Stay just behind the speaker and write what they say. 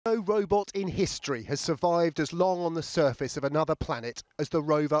No robot in history has survived as long on the surface of another planet as the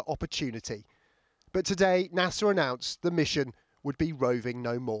rover Opportunity. But today, NASA announced the mission would be roving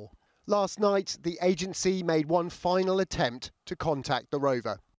no more. Last night, the agency made one final attempt to contact the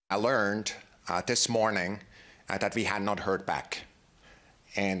rover. I learned this morning that we had not heard back,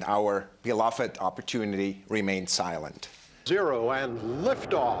 and our beloved Opportunity remained silent. 0 and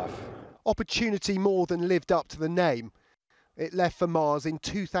liftoff. Opportunity more than lived up to the name. It left for Mars in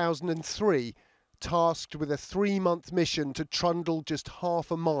 2003, tasked with a 3-month mission to trundle just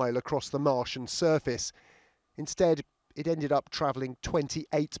half a mile across the Martian surface. Instead, it ended up travelling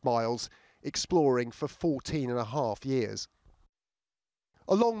 28 miles, exploring for 14.5 years.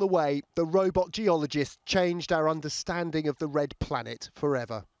 Along the way, the robot geologist changed our understanding of the red planet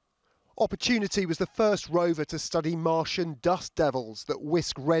forever. Opportunity was the first rover to study Martian dust devils that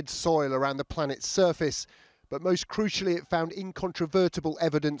whisk red soil around the planet's surface, but most crucially it found incontrovertible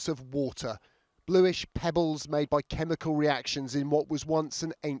evidence of water, bluish pebbles made by chemical reactions in what was once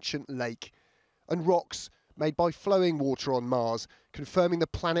an ancient lake, and rocks made by flowing water on Mars, confirming the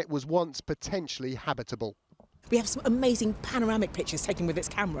planet was once potentially habitable. We have some amazing panoramic pictures taken with its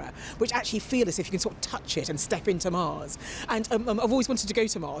camera, which actually feel as if you can sort of touch it and step into Mars. And I've always wanted to go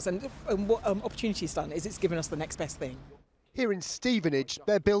to Mars, and what Opportunity's done is it's given us the next best thing. Here in Stevenage,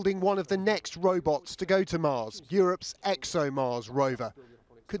 they're building one of the next robots to go to Mars, Europe's ExoMars rover.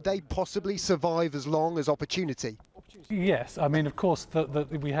 Could they possibly survive as long as Opportunity? Yes, I mean, of course,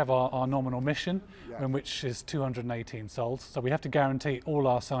 we have our nominal mission, in which is 218 sols, so we have to guarantee all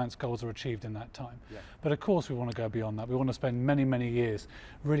our science goals are achieved in that time. But of course we want to go beyond that. We want to spend many, many years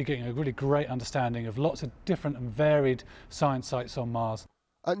really getting a really great understanding of lots of different and varied science sites on Mars.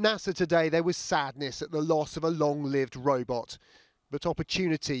 At NASA today, there was sadness at the loss of a long-lived robot. But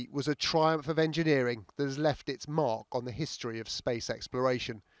Opportunity was a triumph of engineering that has left its mark on the history of space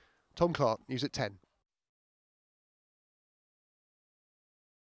exploration. Tom Clark, News at 10.